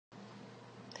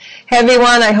Hey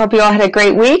everyone, I hope you all had a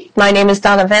great week. My name is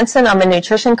Donna Benson. I'm a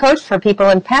nutrition coach for people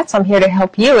and pets. I'm here to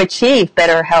help you achieve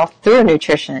better health through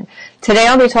nutrition. Today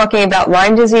I'll be talking about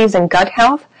Lyme disease and gut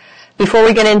health. Before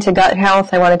we get into gut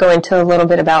health, I want to go into a little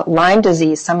bit about Lyme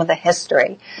disease, some of the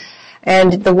history.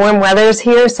 And the warm weather is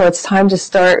here, so it's time to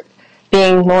start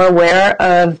being more aware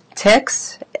of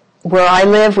ticks. Where I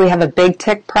live, we have a big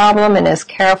tick problem, and as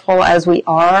careful as we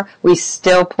are, we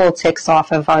still pull ticks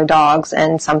off of our dogs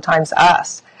and sometimes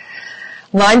us.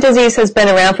 Lyme disease has been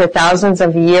around for thousands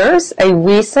of years. A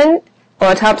recent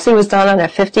autopsy was done on a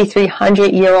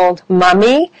 5,300-year-old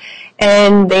mummy,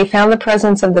 and they found the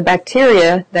presence of the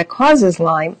bacteria that causes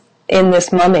Lyme in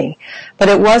this mummy. But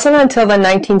it wasn't until the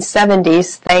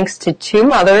 1970s, thanks to two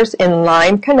mothers in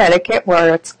Lyme, Connecticut,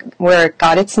 where it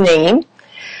got its name,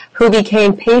 who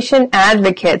became patient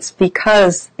advocates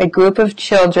because a group of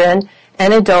children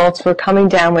and adults were coming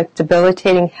down with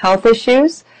debilitating health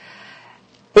issues.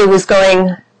 It was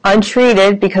going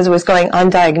untreated because it was going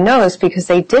undiagnosed because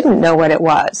they didn't know what it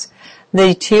was.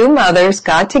 The two mothers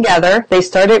got together. They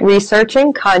started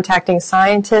researching, contacting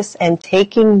scientists, and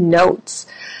taking notes.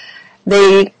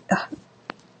 They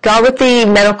got with the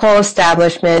medical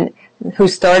establishment who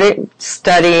started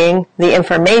studying the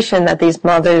information that these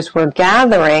mothers were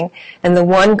gathering, and the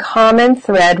one common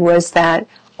thread was that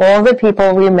all the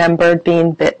people remembered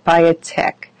being bit by a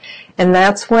tick. And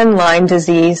that's when Lyme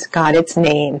disease got its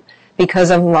name, because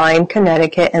of Lyme,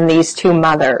 Connecticut, and these two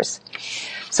mothers.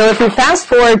 So if you fast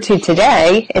forward to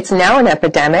today, it's now an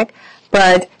epidemic,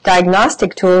 but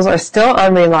diagnostic tools are still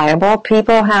unreliable.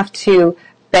 People have to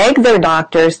beg their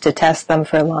doctors to test them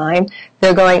for Lyme.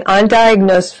 They're going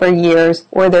undiagnosed for years,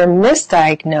 or they're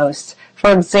misdiagnosed.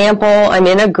 For example, I'm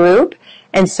in a group,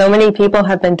 and so many people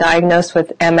have been diagnosed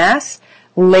with MS.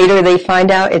 Later they find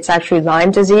out it's actually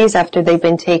Lyme disease after they've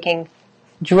been taking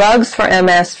drugs for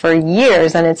MS for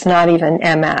years, and it's not even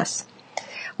MS.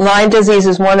 Lyme disease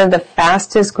is one of the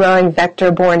fastest growing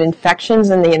vector-borne infections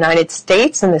in the United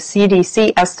States, and the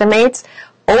CDC estimates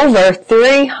over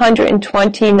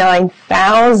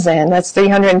 329,000, that's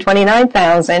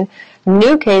 329,000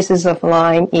 new cases of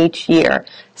Lyme each year.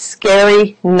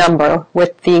 Scary number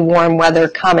with the warm weather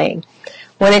coming.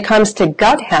 When it comes to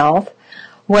gut health,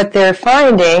 what they're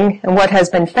finding and what has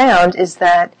been found is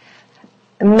that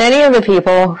many of the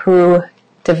people who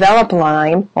develop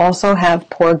Lyme also have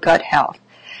poor gut health.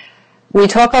 We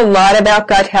talk a lot about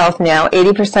gut health now.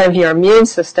 80% of your immune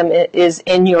system is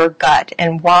in your gut.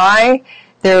 And why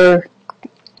they're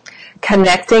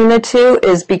connecting the two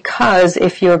is because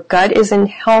if your gut isn't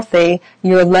healthy,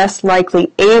 you're less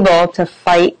likely able to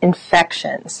fight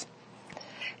infections.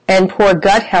 And poor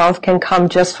gut health can come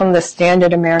just from the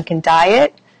standard American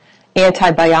diet,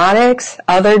 antibiotics,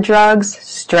 other drugs,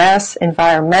 stress,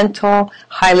 environmental,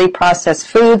 highly processed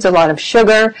foods, a lot of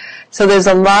sugar. So there's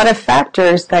a lot of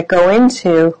factors that go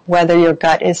into whether your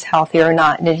gut is healthy or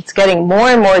not. And it's getting more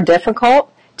and more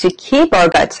difficult to keep our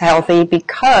guts healthy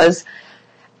because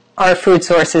our food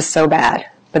source is so bad.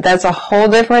 But that's a whole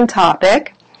different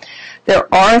topic. There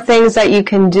are things that you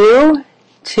can do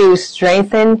to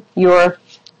strengthen your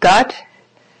gut,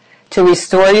 to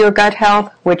restore your gut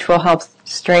health, which will help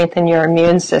strengthen your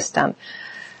immune system.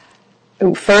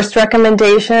 First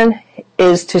recommendation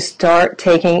is to start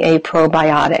taking a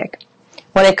probiotic.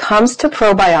 When it comes to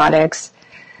probiotics,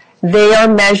 they are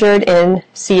measured in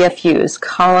CFUs,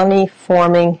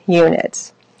 colony-forming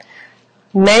units.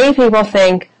 Many people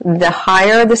think the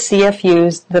higher the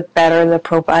CFUs, the better the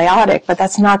probiotic, but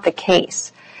that's not the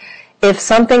case. If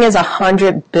something is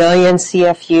 100 billion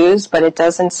CFUs, but it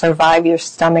doesn't survive your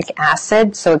stomach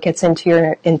acid, so it gets into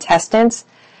your intestines,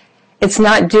 it's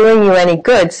not doing you any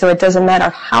good, so it doesn't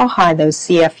matter how high those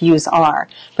CFUs are.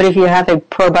 But if you have a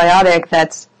probiotic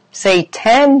that's, say,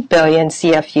 10 billion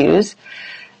CFUs,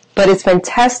 but it's been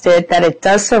tested that it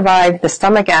does survive the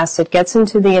stomach acid, gets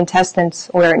into the intestines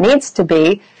where it needs to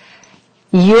be,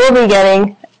 you'll be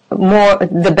getting more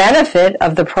the benefit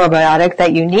of the probiotic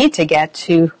that you need to get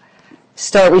to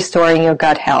start restoring your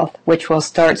gut health, which will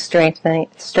start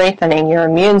strengthening your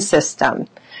immune system.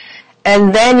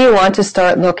 And then you want to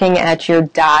start looking at your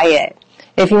diet.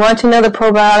 If you want to know the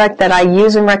probiotic that I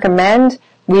use and recommend,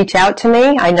 reach out to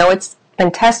me. I know it's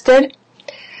been tested.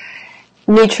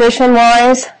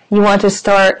 Nutrition-wise, you want to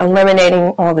start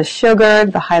eliminating all the sugar,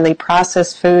 the highly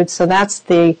processed foods. So that's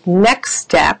the next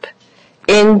step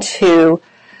into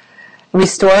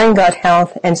restoring gut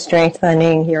health and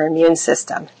strengthening your immune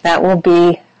system. That will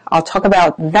be, I'll talk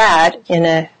about that in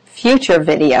a future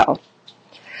video.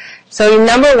 So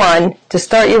number one, to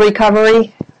start your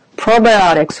recovery,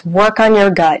 probiotics, work on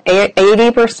your gut.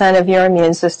 80% of your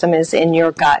immune system is in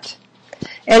your gut.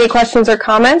 Any questions or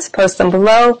comments, post them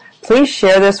below. Please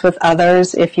share this with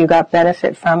others if you got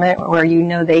benefit from it or you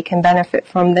know they can benefit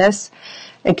from this.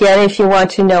 Again, if you want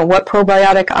to know what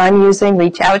probiotic I'm using,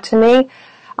 reach out to me.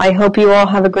 I hope you all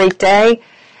have a great day.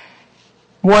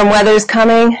 Warm weather's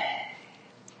coming.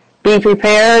 Be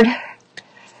prepared.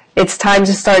 It's time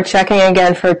to start checking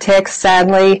again for ticks,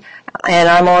 sadly, and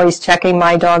I'm always checking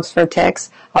my dogs for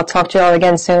ticks. I'll talk to you all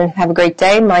again soon. Have a great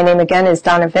day. My name again is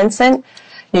Donna Vincent,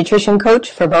 nutrition coach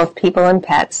for both people and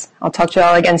pets. I'll talk to you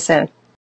all again soon.